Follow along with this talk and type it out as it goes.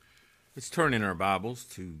Let's turn in our Bibles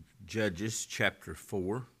to Judges chapter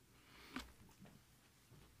 4.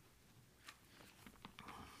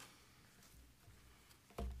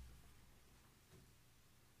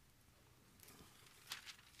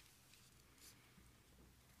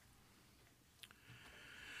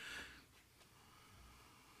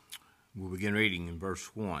 We'll begin reading in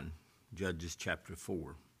verse 1, Judges chapter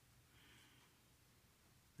 4.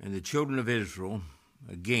 And the children of Israel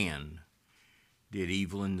again did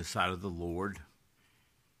evil in the sight of the Lord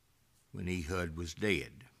when Ehud was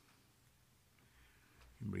dead.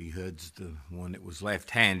 Ehud's the one that was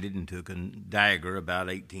left-handed and took a dagger about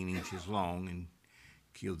 18 inches long and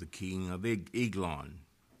killed the king of Eglon,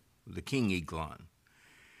 the king Eglon.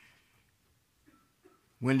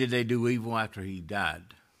 When did they do evil? After he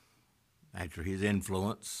died, after his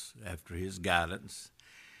influence, after his guidance,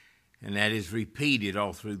 and that is repeated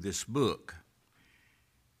all through this book.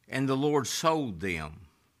 And the Lord sold them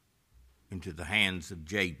into the hands of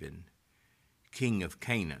Jabin, king of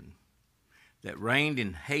Canaan, that reigned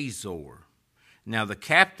in Hazor. Now the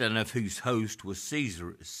captain of whose host was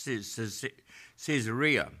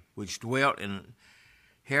Caesarea, which dwelt in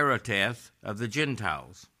Heratath of the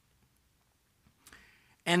Gentiles.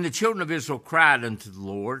 And the children of Israel cried unto the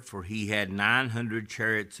Lord, for he had 900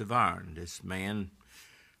 chariots of iron. This man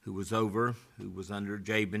who was under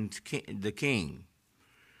Jabin the king.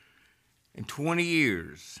 In 20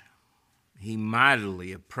 years, he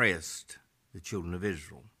mightily oppressed the children of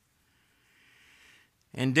Israel.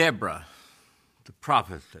 And Deborah, the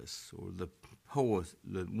prophetess, or the poet,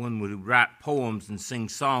 the one who would write poems and sing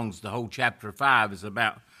songs, the whole chapter 5 is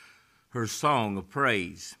about her song of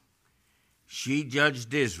praise. She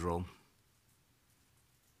judged Israel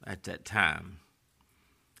at that time.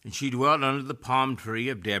 And she dwelt under the palm tree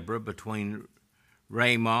of Deborah between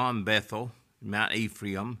Ramah and Bethel, Mount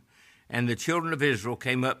Ephraim, and the children of Israel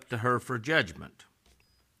came up to her for judgment.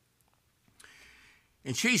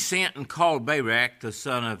 And she sent and called Barak, the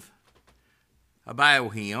son of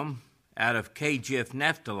Abiahim, out of Cajith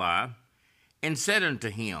Naphtali, and said unto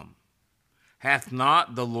him, Hath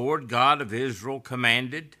not the Lord God of Israel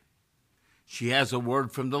commanded? She has a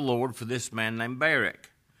word from the Lord for this man named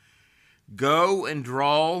Barak. Go and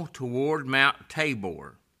draw toward Mount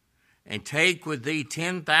Tabor, and take with thee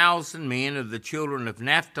 10,000 men of the children of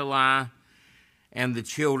Naphtali and the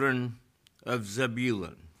children of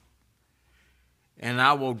Zebulun. And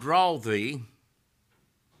I will draw thee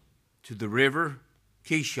to the river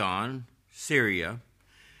Kishon, Syria,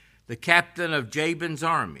 the captain of Jabin's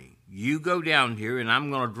army. You go down here, and I'm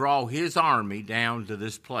going to draw his army down to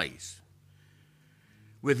this place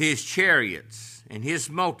with his chariots and his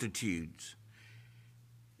multitudes,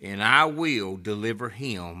 and I will deliver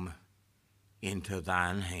him into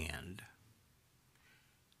thine hand.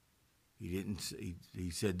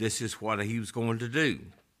 He said this is what he was going to do.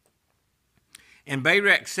 And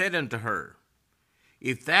Barak said unto her,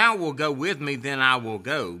 If thou wilt go with me, then I will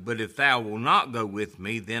go, but if thou wilt not go with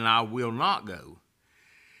me, then I will not go.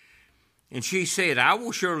 And she said, I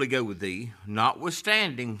will surely go with thee,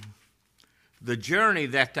 notwithstanding the journey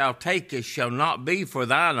that thou takest shall not be for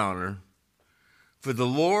thine honor, for the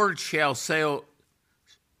Lord shall sell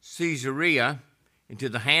Caesarea into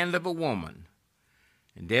the hand of a woman.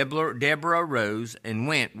 And Deborah arose and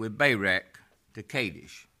went with Barak to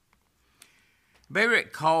Kadesh.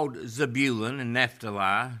 Barak called Zebulun and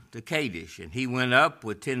Naphtali to Kadesh, and he went up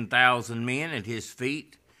with 10,000 men at his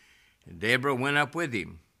feet, and Deborah went up with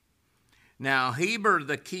him. Now Heber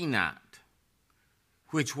the Kenite,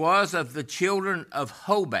 which was of the children of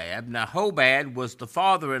Hobab. Now Hobab was the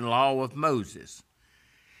father-in-law of Moses,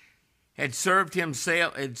 had severed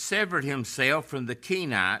himself from the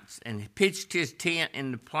Kenites, and pitched his tent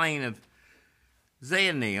in the plain of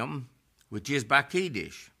Zaanannim, which is by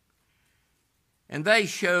Kadesh. And they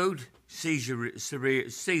showed Caesarea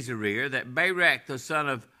that Barak the son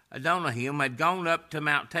of Adonahim had gone up to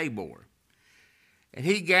Mount Tabor. And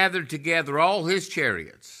he gathered together all his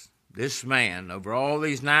chariots, this man, over all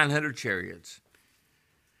these 900 chariots,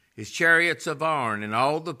 his chariots of iron, and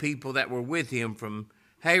all the people that were with him from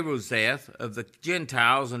Harosheth of the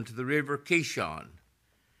Gentiles unto the river Kishon.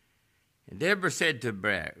 And Deborah said to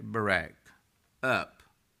Barak, Up,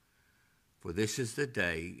 for this is the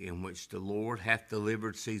day in which the Lord hath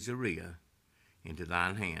delivered Caesarea into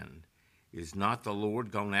thine hand. Is not the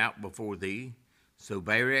Lord gone out before thee? So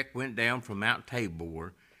Barak went down from Mount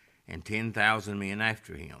Tabor, and 10,000 men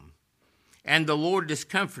after him. And the Lord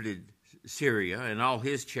discomfited Syria and all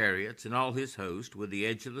his chariots and all his host with the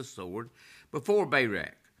edge of the sword before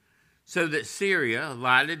Barak, so that Syria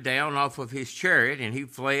lighted down off of his chariot, and he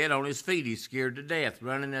fled on his feet. He's scared to death,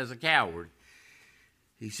 running as a coward.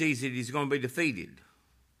 he sees that he's going to be defeated.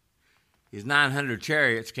 His 900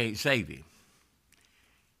 chariots can't save him.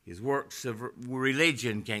 His works of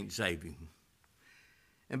religion can't save him.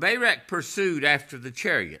 And Barak pursued after the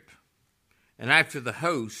chariot and after the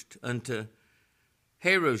host unto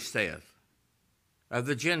Harosheth of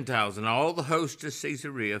the Gentiles, and all the host of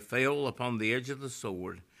Caesarea fell upon the edge of the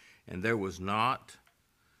sword, and there was not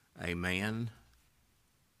a man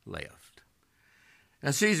left.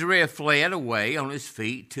 Now Caesarea fled away on his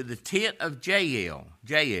feet to the tent of Jael,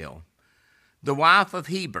 the wife of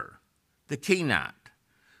Heber, the Kenite,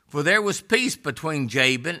 for there was peace between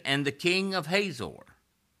Jabin and the king of Hazor,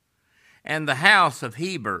 and the house of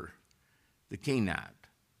Heber, the Kenite.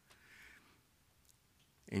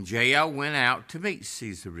 And Jael went out to meet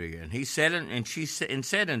Caesarea, and she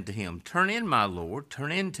said unto him, Turn in, my lord,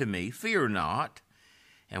 turn in to me, fear not.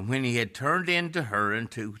 And when he had turned into her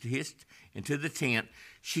into the tent,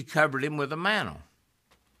 she covered him with a mantle.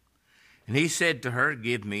 And he said to her,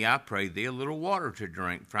 Give me, I pray thee, a little water to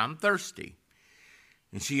drink, for I'm thirsty.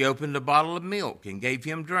 And she opened a bottle of milk and gave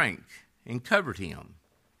him drink, and covered him.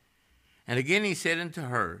 And again he said unto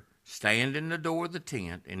her, Stand in the door of the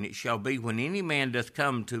tent, and it shall be when any man doth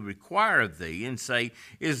come to require of thee, and say,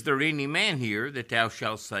 Is there any man here? That thou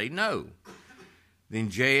shalt say, No. Then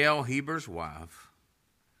Jael, Heber's wife,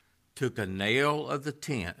 took a nail of the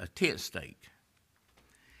tent, a tent stake,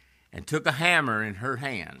 and took a hammer in her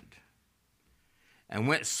hand, and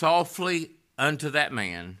went softly unto that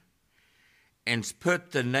man, and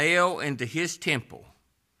put the nail into his temple,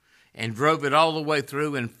 and drove it all the way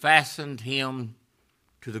through, and fastened him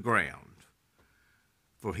to the ground,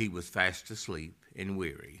 for he was fast asleep and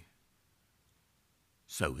weary.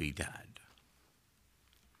 So he died.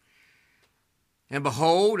 And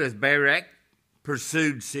behold, as Barak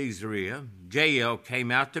pursued Caesarea, Jael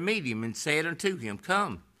came out to meet him, and said unto him,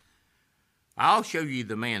 Come, I'll show you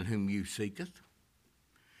the man whom you seeketh.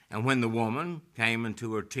 And when the woman came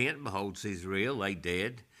into her tent, behold, Caesarea lay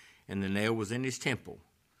dead, and the nail was in his temple.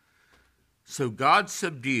 So God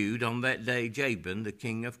subdued on that day Jabin, the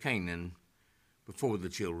king of Canaan, before the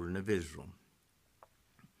children of Israel.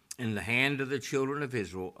 And the hand of the children of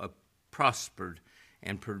Israel prospered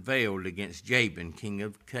and prevailed against Jabin, king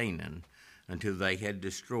of Canaan, until they had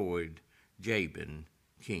destroyed Jabin,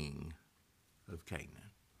 king of Canaan.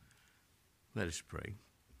 Let us pray.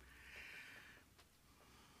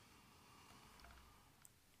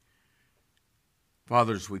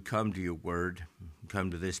 Father, as we come to your word,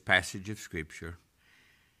 come to this passage of Scripture,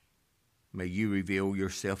 may you reveal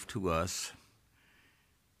yourself to us,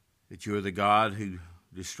 that you're the God who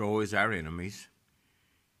destroys our enemies.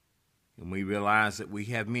 And we realize that we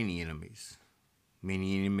have many enemies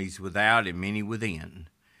without and many within,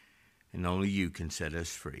 and only you can set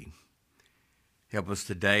us free. Help us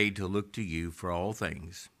today to look to you for all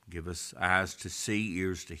things. Give us eyes to see,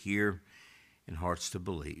 ears to hear, and hearts to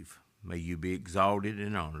believe. May you be exalted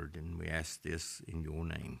and honored, and we ask this in your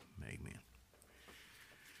name. Amen.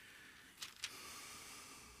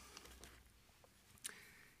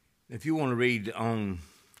 If you want to read on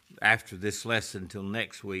after this lesson till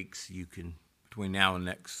next week's, you can, between now and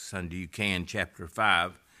next Sunday, you can, chapter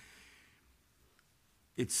 5.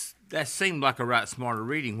 That seemed like a right smarter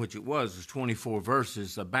reading, which it was. It's 24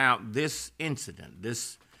 verses about this incident.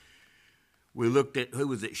 We looked at, who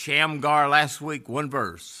was it, Shamgar last week, one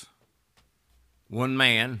verse. One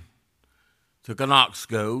man took an ox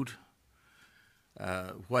goad,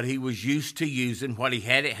 what he was used to using, what he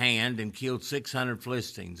had at hand, and killed 600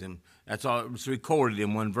 Philistines. And that's all it was recorded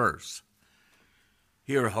in one verse.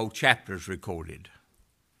 Here a whole chapter is recorded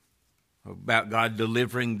about God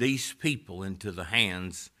delivering these people into the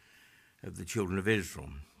hands of the children of Israel.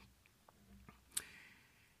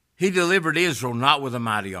 He delivered Israel not with a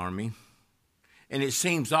mighty army. And it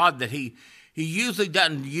seems odd that he usually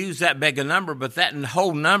doesn't use that big a number, but that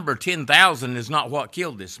whole number, 10,000, is not what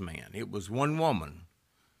killed this man. It was one woman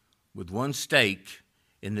with one stake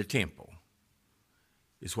in the temple.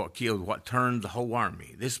 It's what turned the whole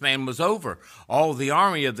army. This man was over all the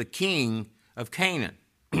army of the king of Canaan.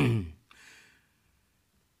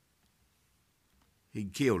 He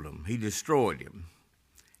killed him. He destroyed him.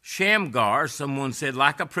 Shamgar, someone said,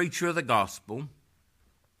 like a preacher of the gospel,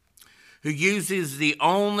 who uses the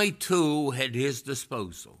only tool at his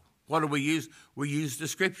disposal. What do we use? We use the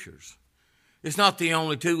Scriptures. It's not the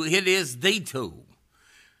only tool. It is the tool.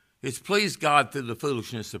 It's pleased God through the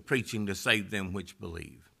foolishness of preaching to save them which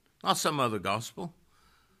believe. Not some other gospel.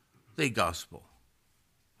 The gospel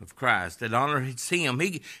of Christ that honors him.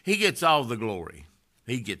 He gets all the glory.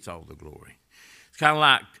 He gets all the glory. It's kind of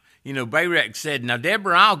like, Barak said, now,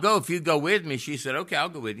 Deborah, I'll go if you go with me. She said, okay, I'll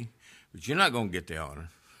go with you. But you're not going to get the honor.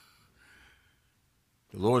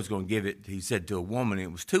 The Lord's going to give it, he said, to a woman.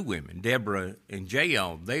 It was two women, Deborah and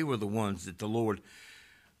Jael. They were the ones that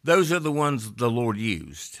those are the ones the Lord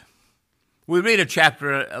used. We read a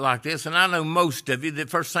chapter like this, and I know most of you, the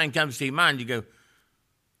first thing comes to your mind, you go,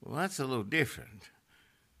 well, that's a little different.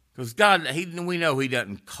 Because God, we know he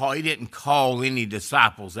didn't call any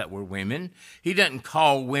disciples that were women. He doesn't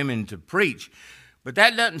call women to preach. But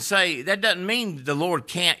that doesn't mean the Lord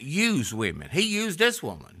can't use women. He used this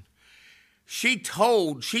woman. She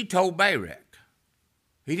told Barak.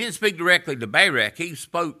 He didn't speak directly to Barak. He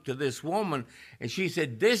spoke to this woman, and she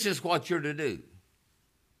said, this is what you're to do.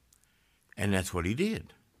 And that's what he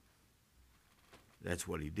did. That's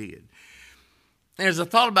what he did. And as I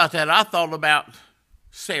thought about that, I thought about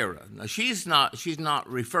Sarah. Now, she's not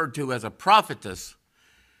referred to as a prophetess,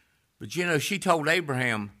 but she told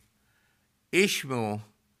Abraham, Ishmael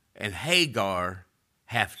and Hagar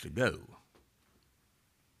have to go.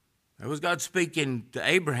 That was God speaking to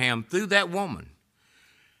Abraham through that woman.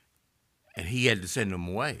 And he had to send them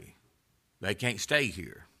away. They can't stay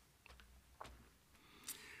here.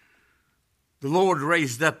 The Lord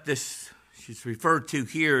raised up this, she's referred to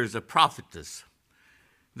here as a prophetess,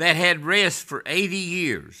 that had rest for 80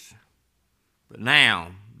 years. But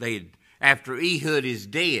now, after Ehud is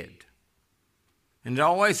dead, and it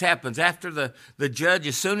always happens after the judge,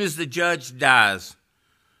 as soon as the judge dies,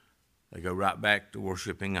 they go right back to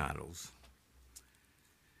worshiping idols.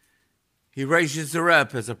 He raises her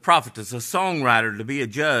up as a prophetess, a songwriter, to be a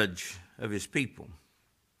judge of his people.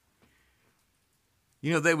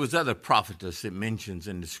 There was other prophetess it mentions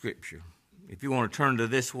in the scripture. If you want to turn to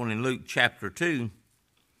this one in Luke chapter 2,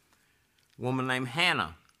 a woman named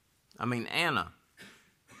Anna.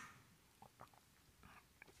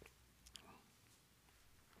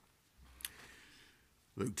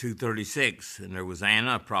 Luke 2:36, and there was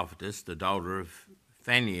Anna, a prophetess, the daughter of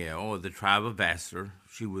Phanuel of the tribe of Asher.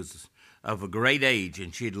 She was of a great age,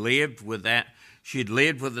 and she had lived with an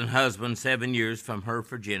husband 7 years from her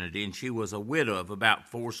virginity, and she was a widow of about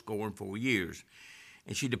 84 years.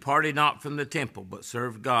 And she departed not from the temple, but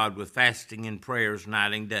served God with fasting and prayers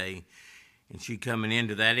night and day. And she, coming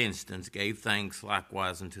into that instance, gave thanks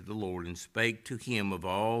likewise unto the Lord, and spake to him of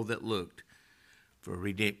all that looked for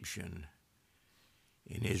redemption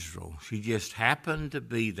in Israel. She just happened to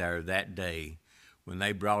be there that day when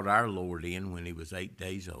they brought our Lord in when he was 8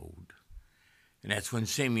 days old. And that's when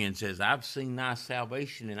Simeon says, I've seen thy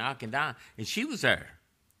salvation and I can die. And she was there.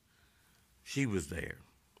 She was there.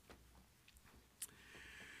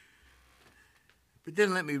 But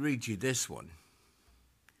then let me read you this one.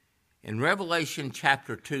 In Revelation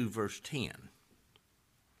chapter 2, verse 10,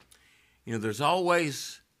 there's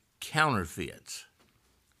always counterfeits.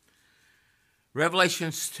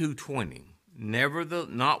 Revelations 2:20,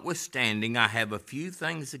 notwithstanding, I have a few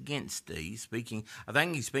things against thee, I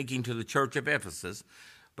think he's speaking to the church of Ephesus,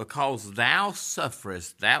 because thou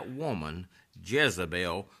sufferest that woman,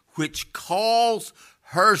 Jezebel, which calls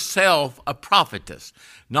herself a prophetess.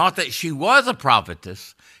 Not that she was a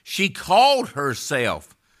prophetess, she called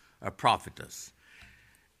herself a prophetess.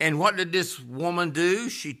 And what did this woman do?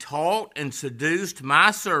 She taught and seduced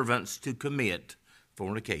my servants to commit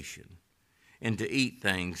fornication and to eat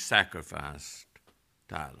things sacrificed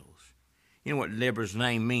to idols. You know what Deborah's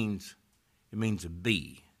name means? It means a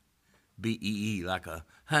bee. B-E-E, like a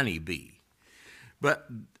honey bee. But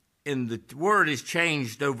the word is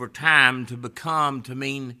changed over time to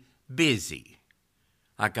mean busy,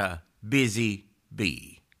 like a busy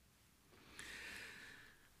bee.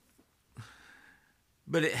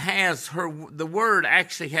 But the word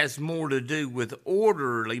actually has more to do with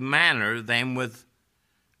orderly manner than with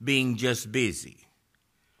being just busy.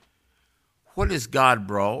 What has God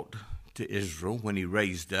brought to Israel when he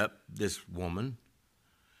raised up this woman?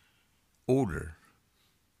 Order.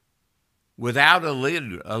 Without a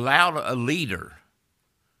leader,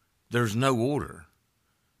 there's no order.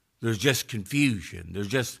 There's just confusion. There's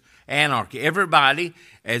just anarchy. Everybody,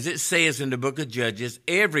 as it says in the book of Judges,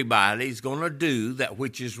 everybody's going to do that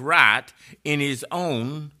which is right in his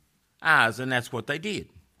own eyes, and that's what they did.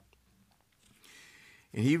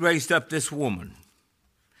 And he raised up this woman.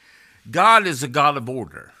 God is a God of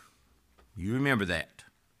order. You remember that.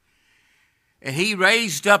 And he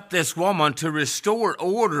raised up this woman to restore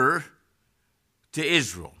order to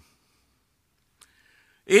Israel.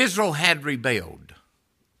 Israel had rebelled,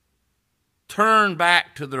 turned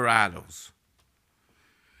back to their idols.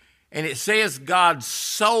 And it says God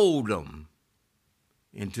sold them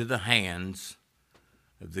into the hands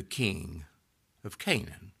of the king of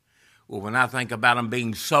Canaan. Well, when I think about them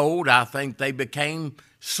being sold, I think they became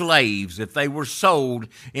slaves if they were sold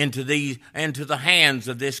into the hands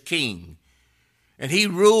of this king. and he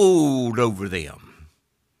ruled over them.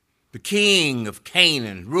 The king of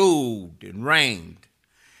Canaan ruled and reigned.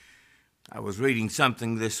 I was reading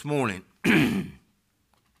something this morning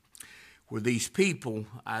where these people,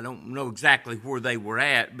 I don't know exactly where they were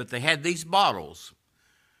at, but they had these bottles.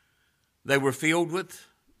 They were filled with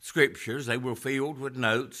scriptures. They were filled with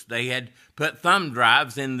notes. They had put thumb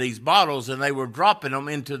drives in these bottles, and they were dropping them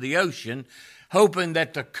into the ocean, hoping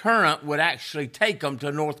that the current would actually take them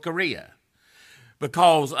to North Korea.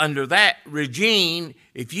 Because under that regime,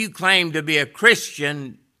 if you claim to be a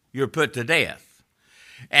Christian, you're put to death.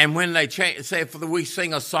 And when they say, if we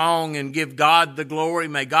sing a song and give God the glory,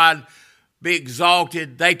 may God be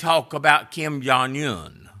exalted, they talk about Kim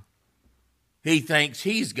Jong-un. He thinks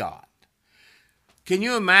he's God. Can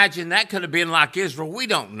you imagine? That could have been like Israel. We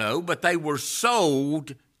don't know, but they were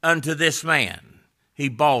sold unto this man. He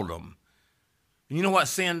bought them. And you know what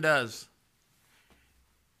sin does?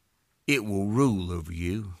 It will rule over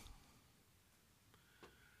you.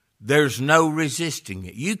 There's no resisting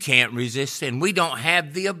it. You can't resist sin. We don't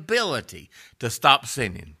have the ability to stop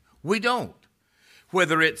sinning. We don't.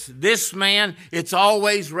 Whether it's this man, it's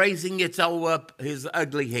always raising its his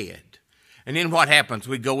ugly head. And then what happens?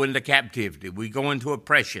 We go into captivity. We go into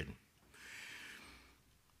oppression.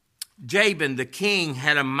 Jabin, the king,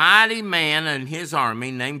 had a mighty man in his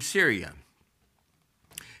army named Syria.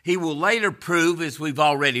 He will later prove, as we've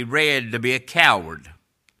already read, to be a coward.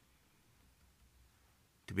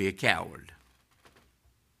 To be a coward.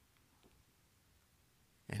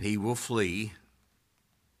 And he will flee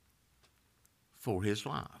for his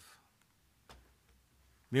life.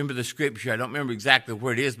 Remember the scripture, I don't remember exactly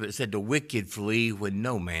where it is, but it said the wicked flee when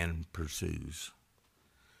no man pursues.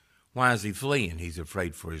 Why is he fleeing? He's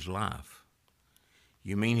afraid for his life.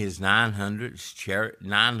 You mean his 900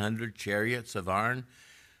 chariots of iron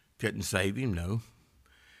couldn't save him? No.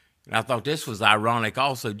 And I thought this was ironic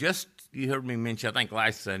also. You heard me mention, I think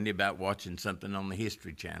last Sunday, about watching something on the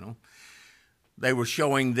History Channel. They were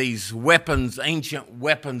showing these weapons, ancient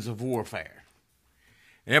weapons of warfare.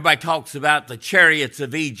 And everybody talks about the chariots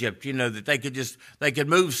of Egypt, that they could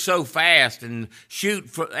move so fast and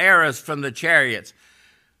shoot arrows from the chariots.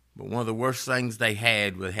 But one of the worst things they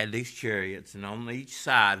had these chariots, and on each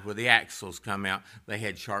side where the axles come out, they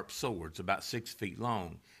had sharp swords about 6 feet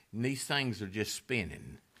long. And these things are just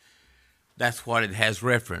spinning. That's what it has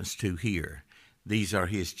reference to here. These are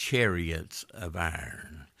his chariots of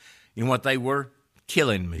iron. You know what they were?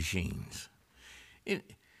 Killing machines. Isn't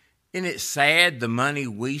it sad the money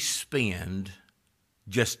we spend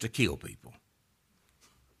just to kill people?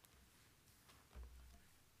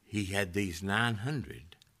 He had these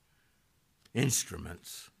 900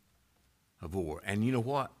 instruments of war. And you know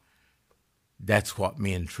what? That's what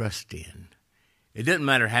men trust in. It doesn't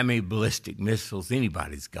matter how many ballistic missiles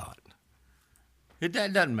anybody's got. It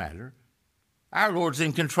doesn't matter. Our Lord's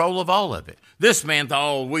in control of all of it. This man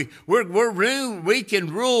thought, we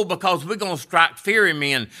can rule because we're going to strike fear in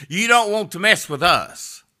men. You don't want to mess with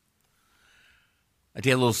us. I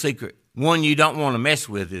tell you a little secret. One you don't want to mess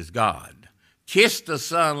with is God. Kiss the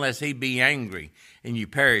Son lest he be angry and you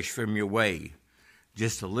perish from your way.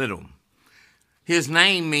 Just a little. His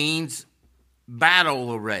name means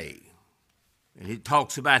battle array. And it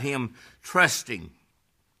talks about him trusting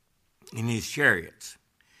in his chariots.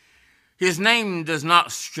 His name does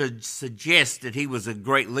not suggest that he was a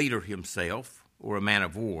great leader himself or a man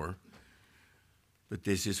of war, but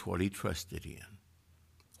this is what he trusted in.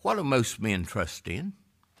 What do most men trust in?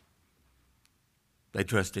 They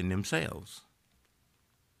trust in themselves.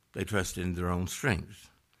 They trust in their own strength.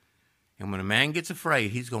 And when a man gets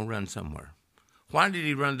afraid, he's going to run somewhere. Why did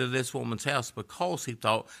he run to this woman's house? Because he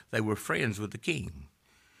thought they were friends with the king.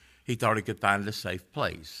 He thought he could find a safe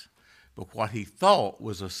place. But what he thought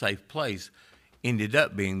was a safe place ended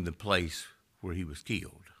up being the place where he was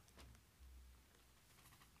killed.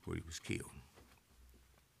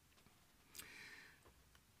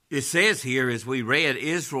 It says here, as we read,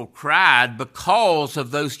 Israel cried because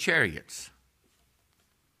of those chariots.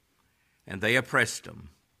 And they oppressed them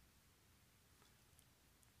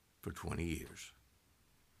for 20 years.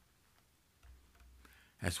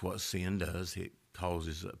 That's what sin does. It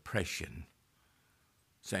causes oppression.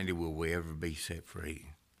 Sandy, will we ever be set free?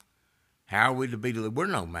 How are we to be delivered? We're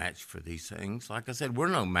no match for these things. Like I said, we're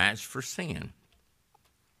no match for sin.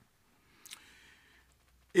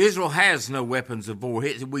 Israel has no weapons of war.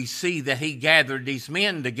 We see that he gathered these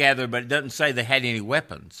men together, but it doesn't say they had any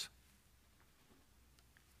weapons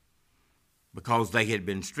because they had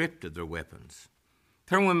been stripped of their weapons.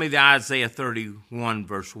 Turn with me to Isaiah 31,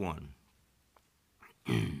 verse 1.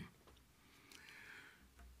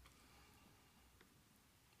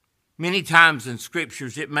 Many times in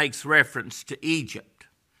scriptures it makes reference to Egypt.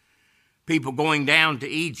 People going down to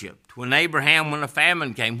Egypt. When a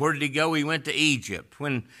famine came, where did he go? He went to Egypt.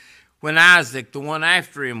 When Isaac, the one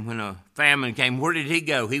after him, when a famine came, where did he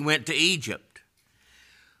go? He went to Egypt.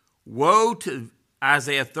 Woe to,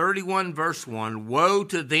 Isaiah 31 verse 1, woe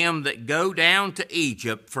to them that go down to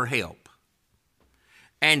Egypt for help,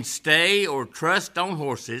 and stay or trust on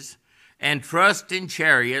horses, and trust in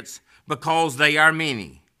chariots, because they are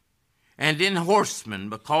many, and in horsemen,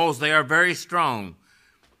 because they are very strong.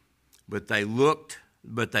 But they look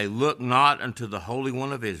not unto the Holy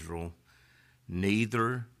One of Israel,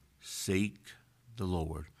 neither seek the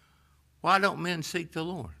Lord. Why don't men seek the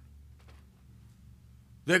Lord?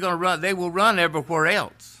 They're going to run. They will run everywhere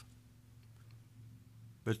else,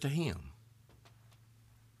 but to Him.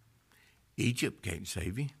 Egypt can't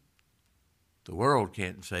save you. The world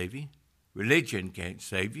can't save you. Religion can't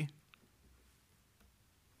save you.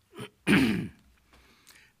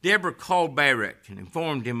 Deborah called Barak and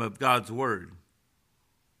informed him of God's word.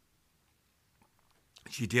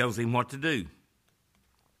 She tells him what to do.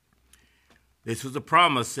 This was a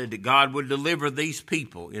promise, said that God would deliver these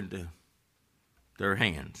people into their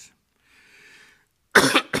hands.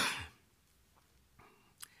 And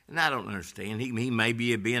I don't understand. He may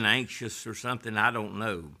be being anxious or something. I don't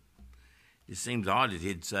know. It seems odd that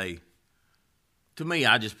he'd say, to me,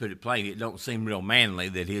 I just put it plain, it don't seem real manly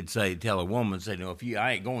that he'd tell a woman, say, no,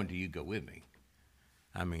 I ain't going to, you go with me.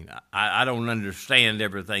 I mean, I don't understand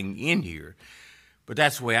everything in here, but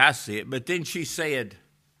that's the way I see it. But then she said,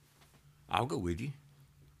 I'll go with you.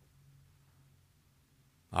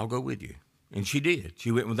 I'll go with you. And she did.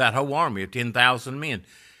 She went with that whole army of 10,000 men.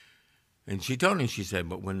 And she told him, she said,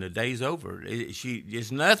 but when the day's over,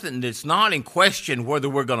 it's nothing that's not in question whether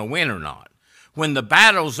we're going to win or not. When the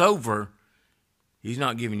battle's over, He's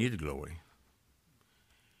not giving you the glory.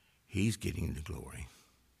 He's getting the glory.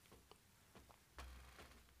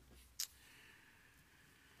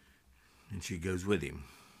 And she goes with him.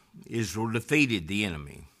 Israel defeated the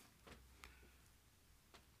enemy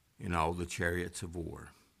in all the chariots of war.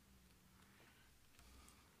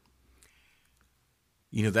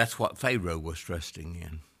 You know, that's what Pharaoh was trusting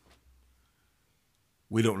in.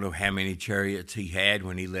 We don't know how many chariots he had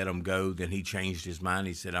when he let them go. Then he changed his mind.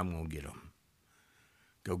 He said, I'm going to get them.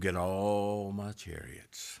 Go get all my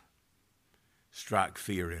chariots. Strike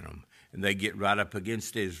fear in them. And they get right up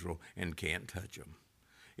against Israel and can't touch them.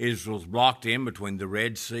 Israel's blocked in between the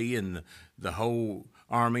Red Sea and the whole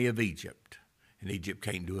army of Egypt. And Egypt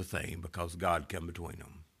can't do a thing because God come between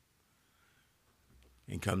them.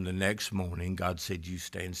 And come the next morning, God said, you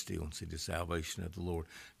stand still and see the salvation of the Lord.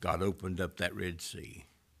 God opened up that Red Sea.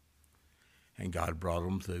 And God brought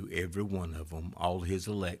them through, every one of them, all his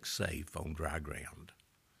elect safe on dry ground.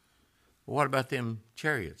 Well, what about them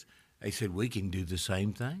chariots? They said, we can do the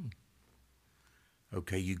same thing.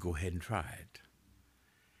 Okay, you go ahead and try it.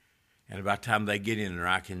 And by the time they get in there,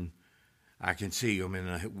 I can see them,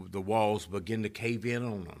 and the walls begin to cave in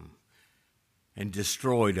on them and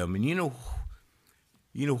destroyed them. And you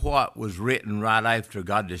know what was written right after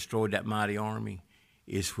God destroyed that mighty army?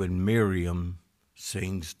 Is when Miriam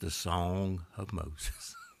sings the song of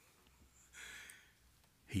Moses.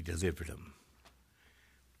 He delivered them.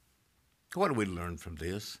 What do we learn from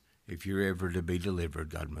this? If you're ever to be delivered,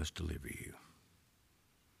 God must deliver you.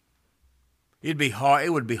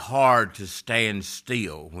 It would be hard to stand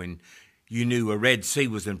still when you knew a Red Sea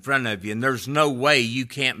was in front of you, and there's no way you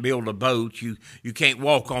can't build a boat, you can't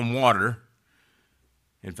walk on water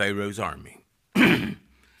in Pharaoh's army.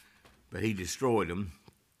 But he destroyed them.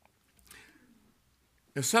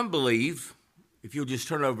 Now some believe, if you'll just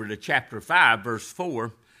turn over to chapter 5, verse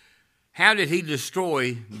 4, how did he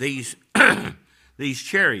destroy these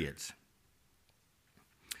chariots?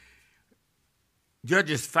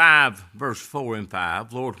 Judges 5, verse 4 and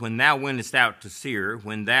 5, Lord, when thou wentest out to Seir,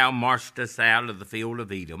 when thou marchedst out of the field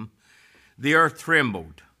of Edom, the earth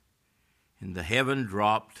trembled, and the heavens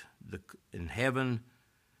dropped,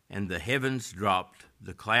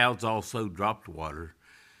 the clouds also dropped water.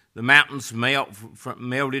 The mountains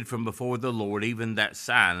melted from before the Lord, even that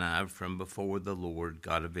Sinai from before the Lord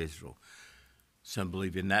God of Israel. Some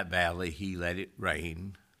believe in that valley he let it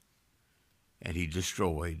rain, and he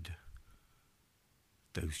destroyed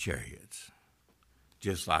those chariots,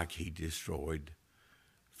 just like he destroyed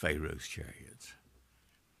Pharaoh's chariots.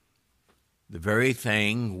 The very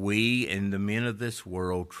thing we and the men of this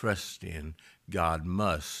world trust in, God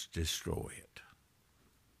must destroy it.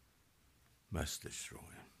 Must destroy it.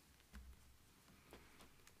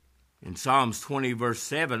 In Psalms 20, verse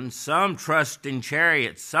 7, some trust in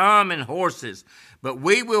chariots, some in horses, but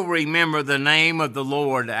we will remember the name of the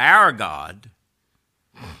Lord our God.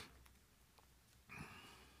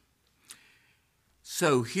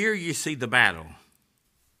 So here you see the battle.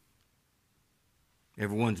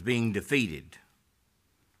 Everyone's being defeated.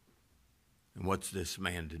 And what's this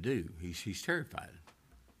man to do? He's terrified.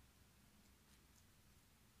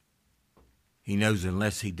 He knows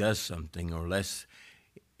unless he does something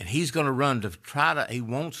and he's going to run he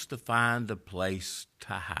wants to find a place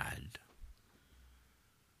to hide.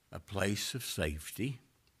 A place of safety.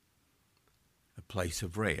 A place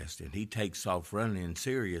of rest. And he takes off running, and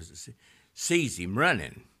Syria sees him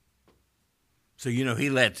running. So,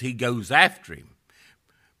 he goes after him.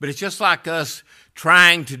 But it's just like us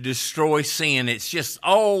trying to destroy sin. It's just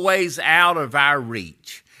always out of our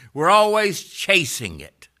reach. We're always chasing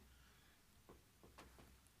it.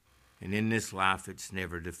 And in this life, it's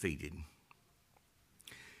never defeated.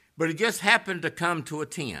 But it just happened to come to a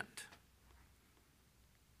tent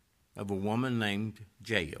of a woman named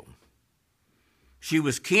Jael. She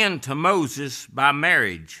was kin to Moses by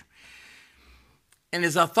marriage. And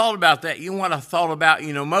as I thought about that, what I thought about,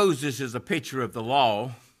 Moses is a picture of the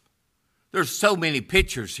law. There's so many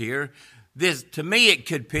pictures here. To me, it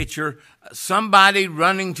could picture somebody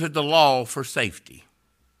running to the law for safety.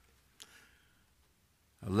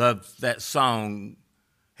 I love that song,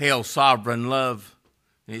 Hail Sovereign Love.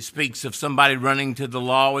 And it speaks of somebody running to the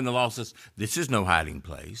law, and the law says, this is no hiding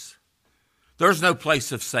place. There's no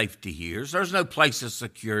place of safety here. There's no place of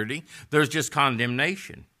security. There's just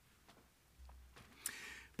condemnation.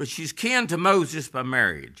 But she's kin to Moses by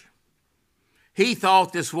marriage. He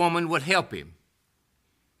thought this woman would help him.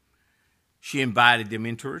 She invited them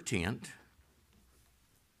into her tent,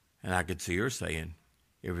 and I could see her saying,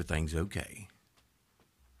 everything's okay.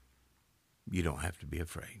 You don't have to be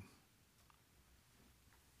afraid.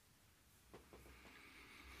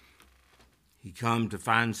 He come to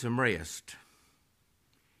find some rest.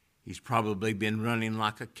 He's probably been running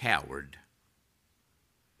like a coward.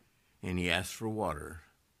 And he asked for water.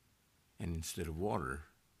 And instead of water,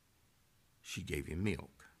 she gave him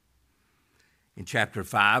milk. In chapter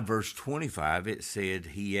 5, verse 25, it said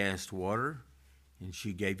he asked water, and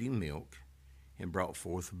she gave him milk, and brought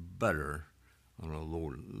forth butter on a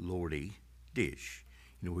lordy dish.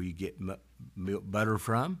 You know where you get butter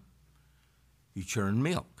from? You churn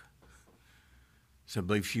milk. So I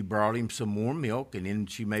believe she brought him some warm milk, and then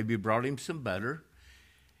she maybe brought him some butter.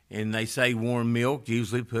 And they say warm milk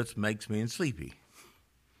usually makes men sleepy.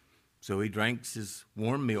 So he drinks his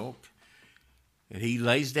warm milk, and he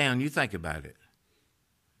lays down. You think about it.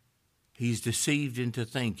 He's deceived into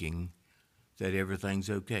thinking that everything's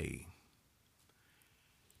okay.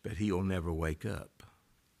 But he'll never wake up.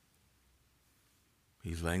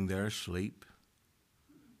 He's laying there asleep,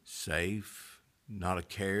 safe, not a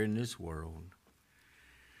care in this world.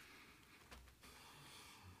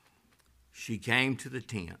 She came to the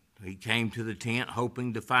tent. He came to the tent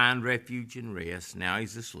hoping to find refuge and rest. Now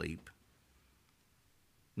he's asleep,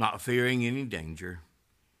 not fearing any danger.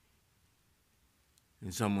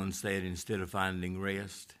 And someone said instead of finding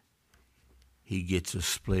rest, he gets a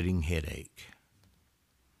splitting headache.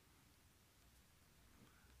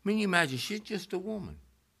 I mean, you imagine, she's just a woman.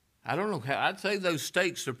 I don't know how, I'd say those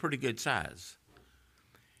steaks are pretty good size.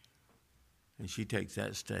 And she takes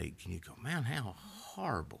that steak, and you go, man, how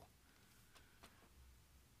horrible.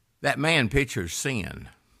 That man pictures sin.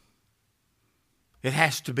 It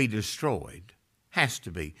has to be destroyed. Has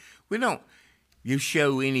to be. You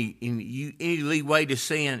show any leeway to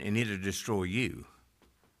sin, and it'll destroy you.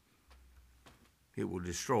 It will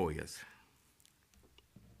destroy us.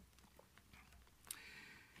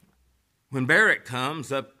 When Barak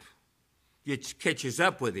comes up, catches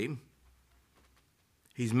up with him,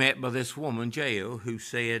 he's met by this woman, Jael, who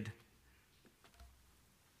said,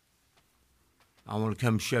 I want to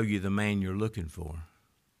come show you the man you're looking for.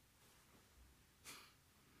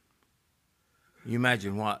 You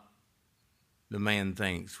imagine what the man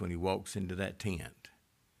thinks when he walks into that tent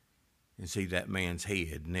and see that man's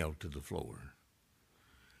head nailed to the floor.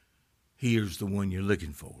 Here's the one you're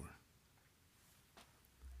looking for.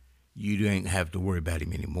 You don't have to worry about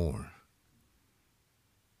him anymore.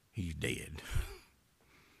 He's dead.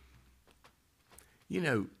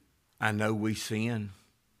 I know we sin.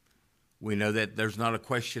 We know that there's not a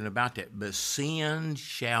question about that. But sin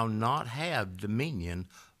shall not have dominion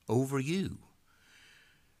over you.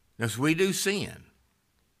 Now, so we do sin.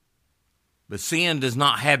 But sin does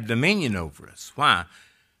not have dominion over us. Why?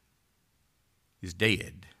 He's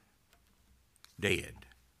dead. Dead.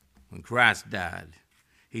 When Christ died,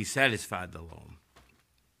 he satisfied the law.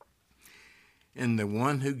 And the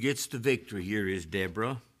one who gets the victory here is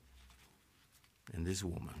Deborah and this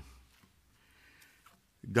woman.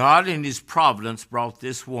 God in his providence brought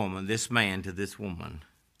this man to this woman.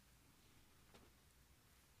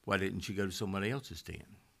 Why didn't she go to somebody else's tent?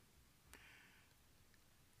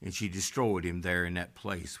 And she destroyed him there in that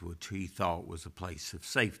place which he thought was a place of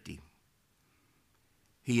safety.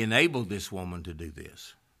 He enabled this woman to do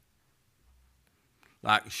this.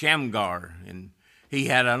 Like Shamgar, and he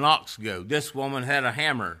had an ox goad. This woman had a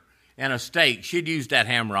hammer and a stake. She'd used that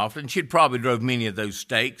hammer often. She'd probably drove many of those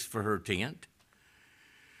stakes for her tent.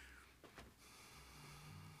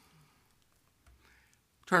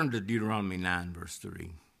 Turn to Deuteronomy 9, verse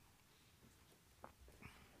 3.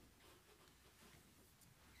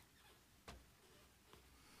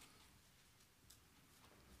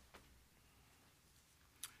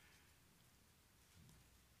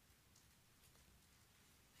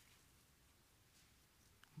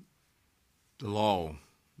 The law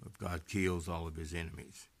of God kills all of his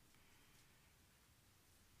enemies.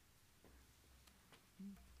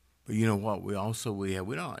 But you know what?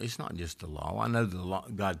 It's not just the law. I know the law,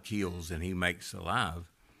 God kills and he makes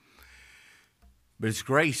alive. But it's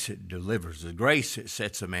grace that delivers. The grace that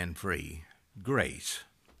sets a man free. Grace.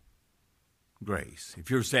 Grace.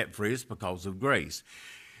 If you're set free, it's because of grace.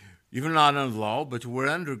 You're not under the law, but we're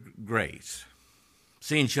under grace.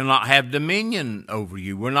 Sin shall not have dominion over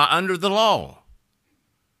you. We're not under the law.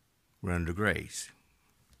 We're under grace.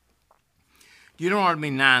 Deuteronomy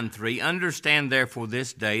 9:3. Understand therefore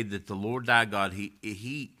this day that the Lord thy God,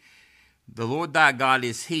 the Lord thy God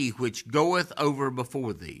is he which goeth over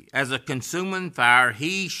before thee. As a consuming fire,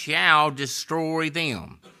 he shall destroy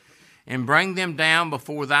them, and bring them down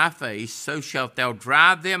before thy face. So shalt thou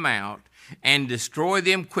drive them out, and destroy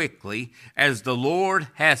them quickly, as the Lord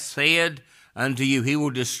hath said unto you. He will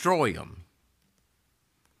destroy them.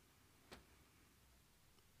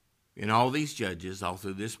 In all these judges, all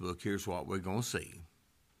through this book, here's what we're going to see.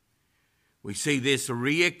 We see this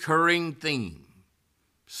reoccurring theme.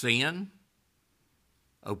 Sin,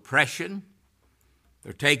 oppression.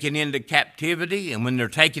 They're taken into captivity, and when they're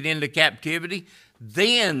taken into captivity,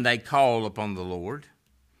 then they call upon the Lord.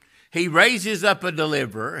 He raises up a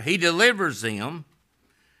deliverer. He delivers them.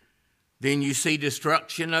 Then you see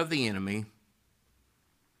destruction of the enemy.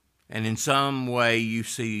 And in some way you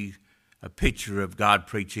see a picture of God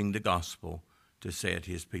preaching the gospel to set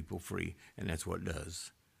his people free. And that's what it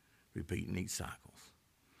does. Repeating these cycles.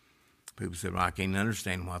 People say, well, I can't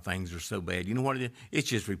understand why things are so bad. You know what it is? It's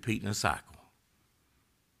just repeating a cycle.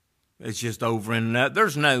 It's just over and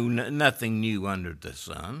there's nothing new under the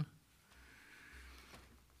sun.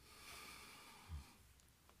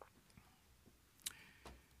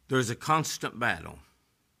 There's a constant battle.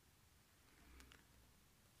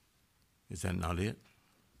 Is that not it?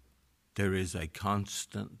 There is a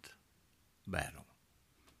constant battle.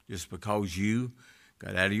 Just because you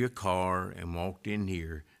got out of your car and walked in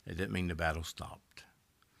here, that doesn't mean the battle stopped.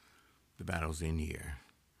 The battle's in here.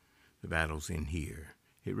 The battle's in here.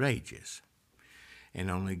 It rages. And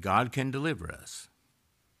only God can deliver us.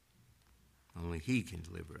 Only he can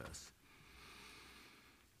deliver us.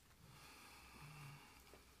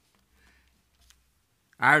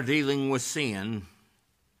 Our dealing with sin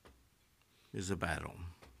is a battle.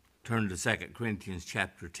 Turn to 2 Corinthians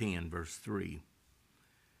chapter 10, verse 3.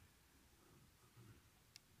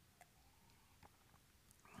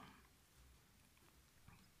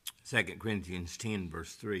 Second Corinthians 10,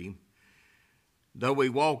 verse 3. Though we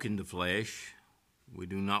walk in the flesh, we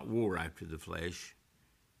do not war after the flesh.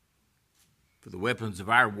 For the weapons of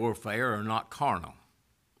our warfare are not carnal,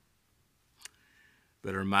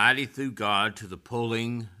 but are mighty through God to the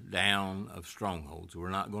pulling down of strongholds. We're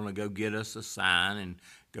not going to go get us a sign and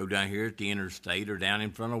go down here at the interstate or down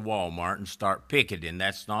in front of Walmart and start picketing.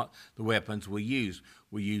 That's not the weapons we use.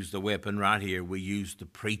 We use the weapon right here. We use the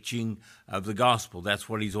preaching of the gospel. That's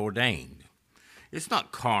what he's ordained. It's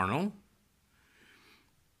not carnal.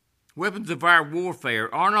 Weapons of our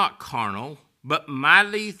warfare are not carnal, but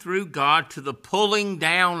mighty through God to the pulling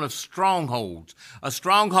down of strongholds. A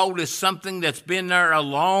stronghold is something that's been there a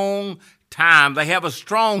long time. They have a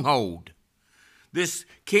stronghold. This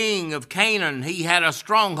king of Canaan, he had a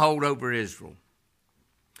stronghold over Israel.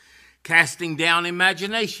 Casting down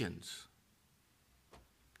imaginations.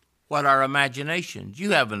 What are imaginations?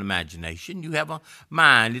 You have an imagination. You have a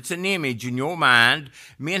mind. It's an image in your mind.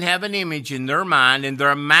 Men have an image in their mind, in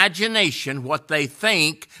their imagination, what they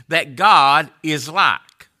think that God is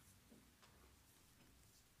like.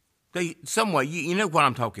 Somewhat, you know what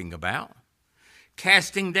I'm talking about.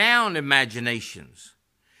 Casting down imaginations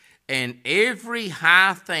and every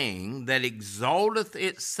high thing that exalteth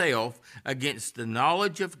itself against the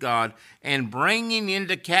knowledge of God, and bringing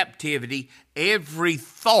into captivity every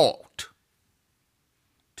thought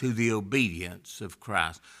to the obedience of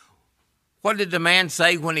Christ. What did the man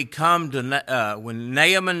say when he when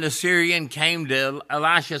Naaman the Syrian came to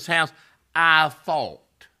Elisha's house? I thought.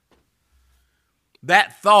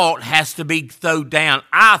 That thought has to be thrown down.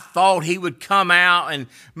 I thought he would come out and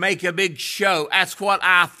make a big show. That's what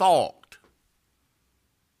I thought.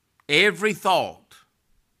 Every thought.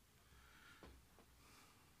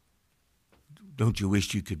 Don't you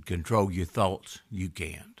wish you could control your thoughts? You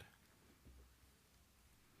can't.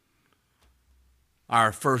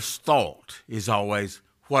 Our first thought is always,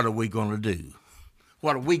 what are we going to do?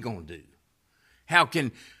 What are we going to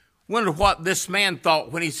do? Wonder what this man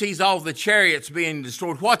thought when he sees all the chariots being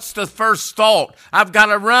destroyed. What's the first thought? I've got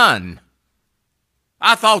to run.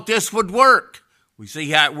 I thought this would work. We see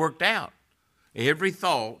how it worked out. Every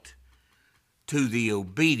thought to the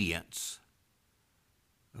obedience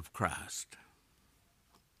of Christ.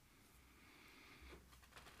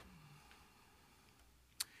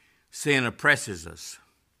 Sin oppresses us,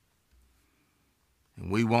 and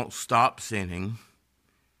we won't stop sinning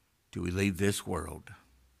till we leave this world.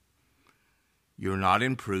 You're not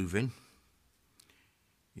improving.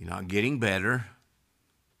 You're not getting better.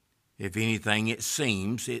 If anything, it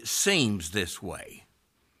seems this way.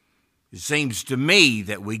 It seems to me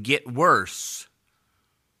that we get worse.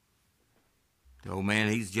 The old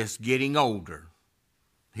man, he's just getting older.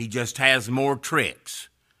 He just has more tricks,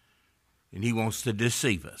 and he wants to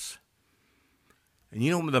deceive us. And you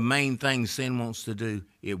know what the main thing sin wants to do?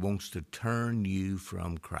 It wants to turn you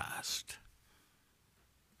from Christ.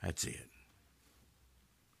 That's it.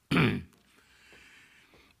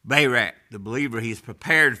 Barak, the believer, he's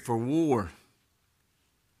prepared for war.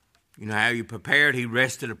 You know how he prepared? He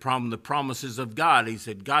rested upon the promises of God. He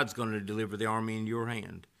said, God's going to deliver the army in your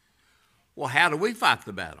hand. Well, how do we fight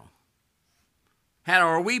the battle? How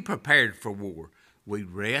are we prepared for war? We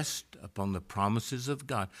rest upon the promises of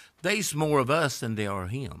God. There's more of us than there are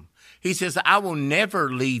him. He says, I will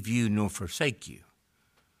never leave you nor forsake you.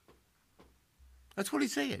 That's what he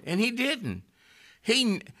said. And he didn't.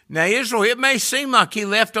 Now, Israel, it may seem like he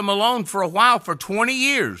left them alone for a while, for 20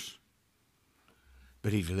 years.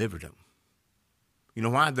 But he delivered them. You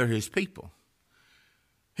know why? They're his people.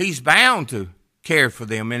 He's bound to care for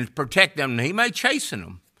them and protect them. And he may chasten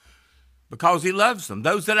them because he loves them.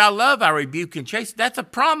 Those that I love, I rebuke and chasten. That's a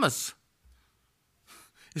promise.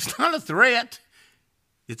 It's not a threat.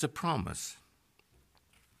 It's a promise.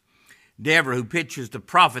 Deborah, who pictures the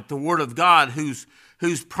prophet, the word of God, whose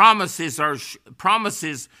promises are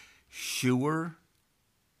sure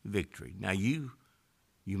victory. Now, you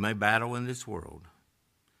may battle in this world,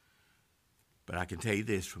 but I can tell you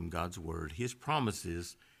this from God's word. His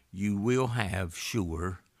promises, you will have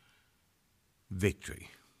sure victory.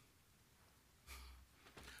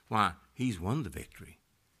 Why? He's won the victory.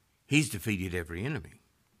 He's defeated every enemy.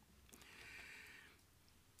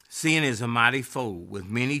 Sin is a mighty foe with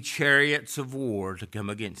many chariots of war to come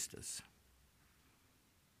against us.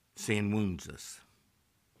 Sin wounds us.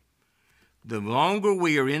 The longer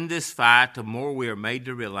we are in this fight, the more we are made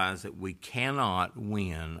to realize that we cannot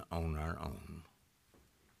win on our own.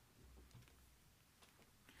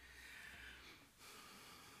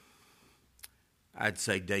 I'd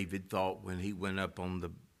say David thought when he went up on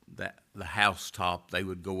the housetop, they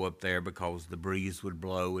would go up there because the breeze would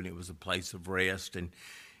blow and it was a place of rest, and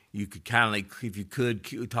you could kindly, if you could,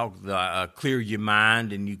 clear your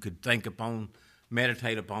mind, and you could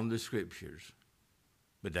meditate upon the scriptures.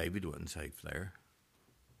 But David wasn't safe there.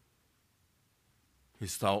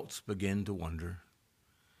 His thoughts began to wander.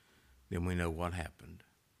 Then we know what happened.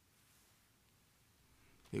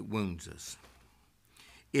 It wounds us.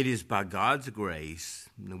 It is by God's grace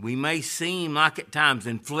that we may seem like at times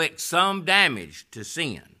inflict some damage to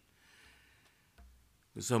sin.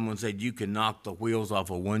 But someone said you can knock the wheels off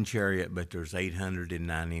of one chariot, but there's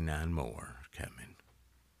 899 more coming.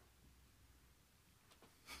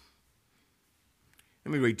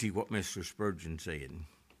 Let me read to you what Mr. Spurgeon said.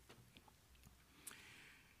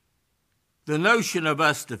 The notion of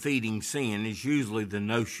us defeating sin is usually the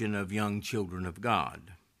notion of young children of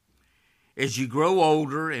God. As you grow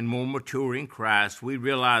older and more mature in Christ, we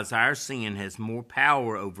realize our sin has more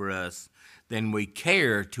power over us than we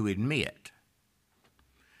care to admit.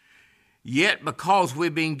 Yet, because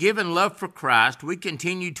we've been given love for Christ, we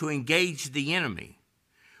continue to engage the enemy.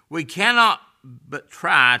 We cannot but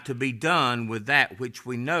try to be done with that which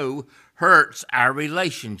we know hurts our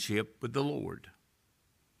relationship with the Lord.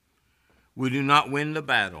 We do not win the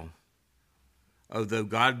battle although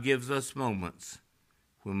God gives us moments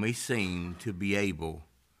when we seem to be able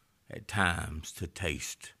at times to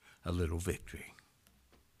taste a little victory.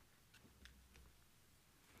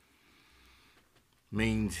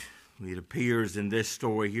 Means it appears in this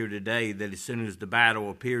story here today that as soon as the battle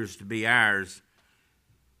appears to be ours,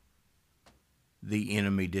 the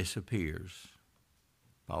enemy disappears.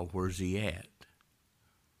 Oh, where's he at?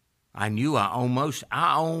 I knew I almost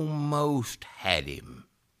had him.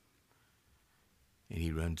 And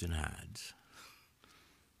he runs and hides.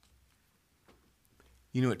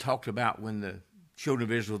 You know, it talked about when the children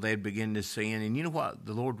of Israel, they'd begin to sin. And you know what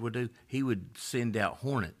the Lord would do? He would send out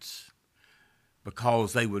hornets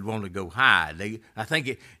because they would want to go hide. I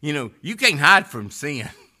think, you can't hide from sin.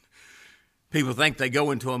 People think they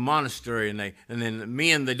go into a monastery and then the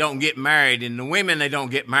men, they don't get married, and the women, they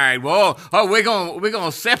don't get married. Well, we're going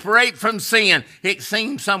to separate from sin. It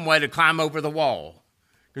seems some way to climb over the wall.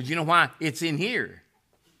 Because you know why? It's in here.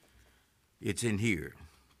 It's in here.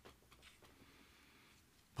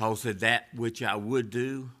 Paul said, that which I would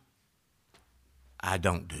do, I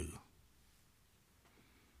don't do.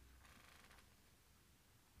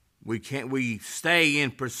 We stay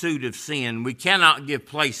in pursuit of sin. We cannot give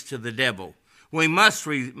place to the devil. We must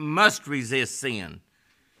resist sin.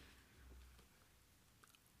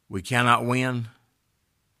 We cannot win,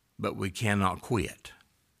 but we cannot quit.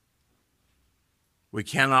 We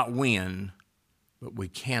cannot win, but we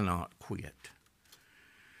cannot quit.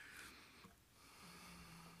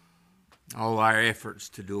 All our efforts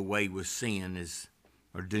to do away with sin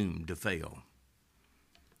are doomed to fail.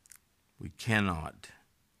 We cannot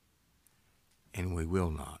and we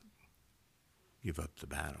will not give up the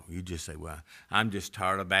battle. You just say, well, I'm just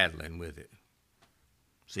tired of battling with it.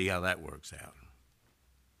 See how that works out.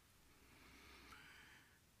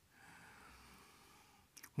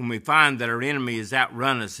 When we find that our enemy has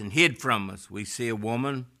outrun us and hid from us, we see a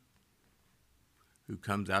woman who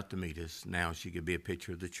comes out to meet us. Now she could be a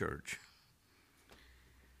picture of the church.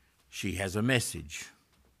 She has a message.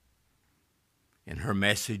 And her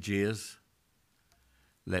message is,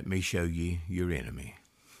 let me show you your enemy.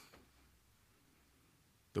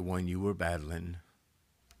 The one you were battling,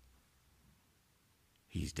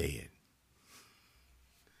 he's dead.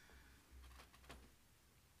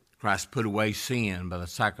 Christ put away sin by the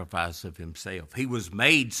sacrifice of himself. He was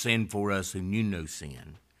made sin for us who knew no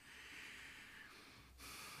sin.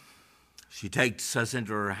 She takes us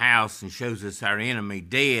into her house and shows us our enemy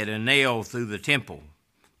dead and nailed through the temple,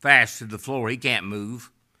 fast to the floor. He can't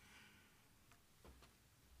move.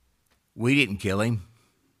 We didn't kill him.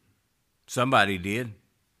 Somebody did.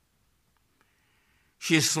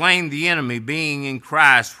 She has slain the enemy, being in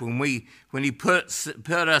Christ when he put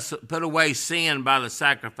away sin by the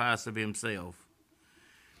sacrifice of himself.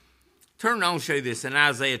 Turn on, show you this in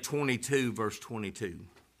Isaiah 22, verse 22.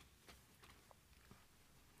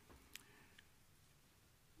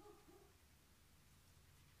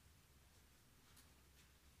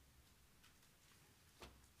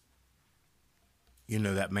 You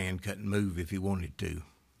know that man couldn't move if he wanted to.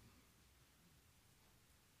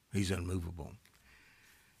 He's unmovable.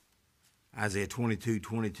 Isaiah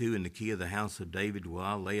 22:22, in the key of the house of David will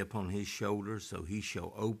I lay upon his shoulders, so he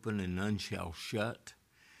shall open and none shall shut.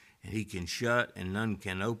 And he can shut and none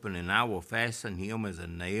can open, and I will fasten him as a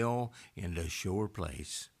nail in the sure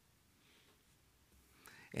place.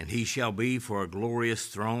 And he shall be for a glorious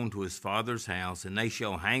throne to his father's house, and they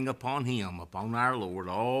shall hang upon him, upon our Lord,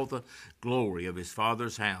 all the glory of his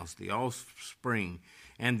father's house, the offspring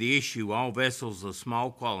and the issue, all vessels of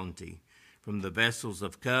small quality, from the vessels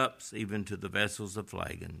of cups even to the vessels of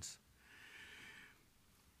flagons.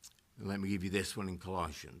 Let me give you this one in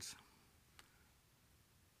Colossians.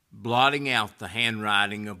 Blotting out the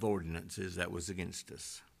handwriting of ordinances that was against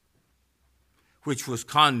us, which was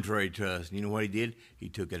contrary to us. And you know what he did? He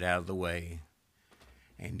took it out of the way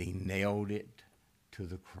and he nailed it to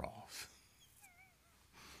the cross.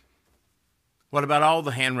 What about all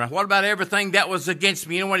the handwriting? What about everything that was against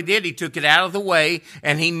me? You know what he did? He took it out of the way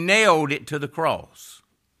and he nailed it to the cross.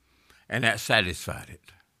 And that satisfied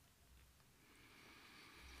it.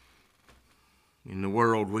 In the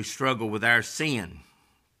world, we struggle with our sin.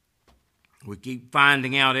 We keep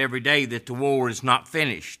finding out every day that the war is not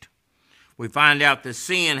finished. We find out that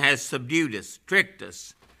sin has subdued us, tricked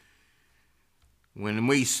us, when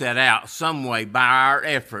we set out some way by our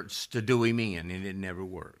efforts to do him in, and it never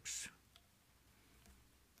works.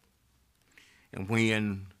 And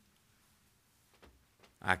when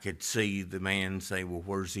I could see the man say, well,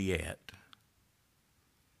 where's he at?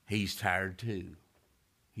 He's tired too.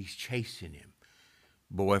 He's chasing him.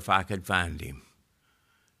 Boy, if I could find him,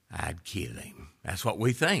 I'd kill him. That's what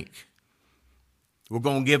we think. We're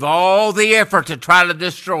going to give all the effort to try to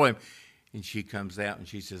destroy him. And she comes out and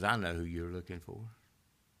she says, I know who you're looking for.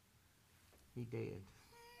 He dead.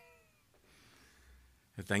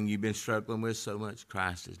 The thing you've been struggling with so much,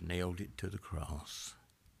 Christ has nailed it to the cross.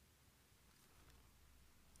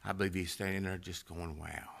 I believe he's standing there just going,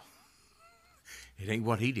 wow. It ain't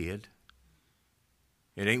what he did.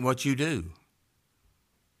 It ain't what you do.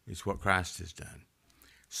 It's what Christ has done.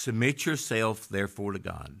 Submit yourself, therefore, to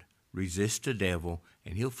God. Resist the devil,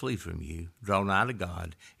 and he'll flee from you. Draw nigh to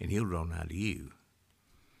God, and he'll draw nigh to you.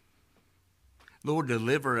 Lord,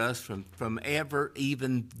 deliver us from ever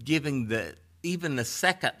even giving even the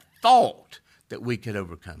second thought that we could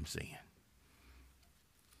overcome sin.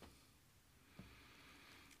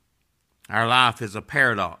 Our life is a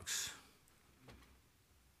paradox.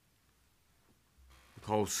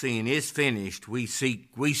 Because sin is finished, we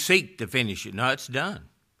seek to finish it. No, it's done.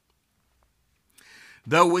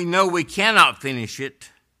 Though we know we cannot finish it,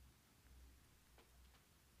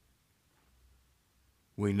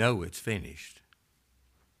 we know it's finished.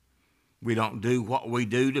 We don't do what we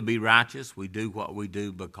do to be righteous. We do what we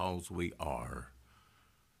do because we are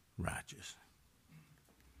righteous.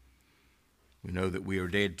 We know that we are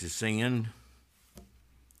dead to sin,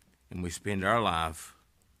 and we spend our life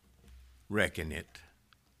reckoning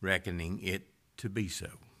it to be so.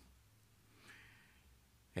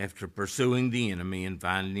 After pursuing the enemy and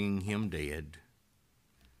finding him dead,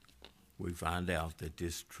 we find out that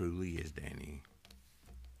this truly is, Danny,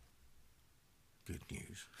 good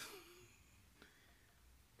news.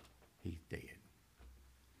 He's dead.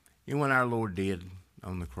 You know what our Lord did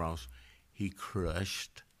on the cross? He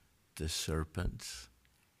crushed the serpent's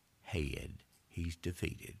head. He's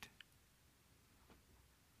defeated.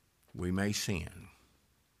 We may sin,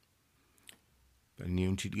 but I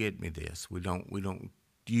need you to get me this. We don't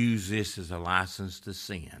use this as a license to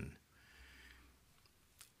sin.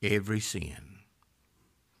 Every sin,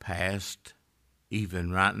 past,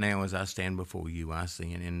 even right now as I stand before you, I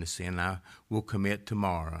sin, and the sin I will commit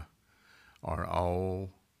tomorrow are all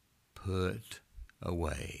put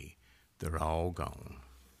away. They're all gone.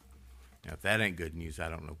 Now, if that ain't good news, I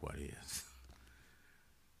don't know what is.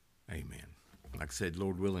 Amen. Like I said,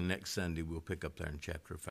 Lord willing, next Sunday we'll pick up there in chapter 5.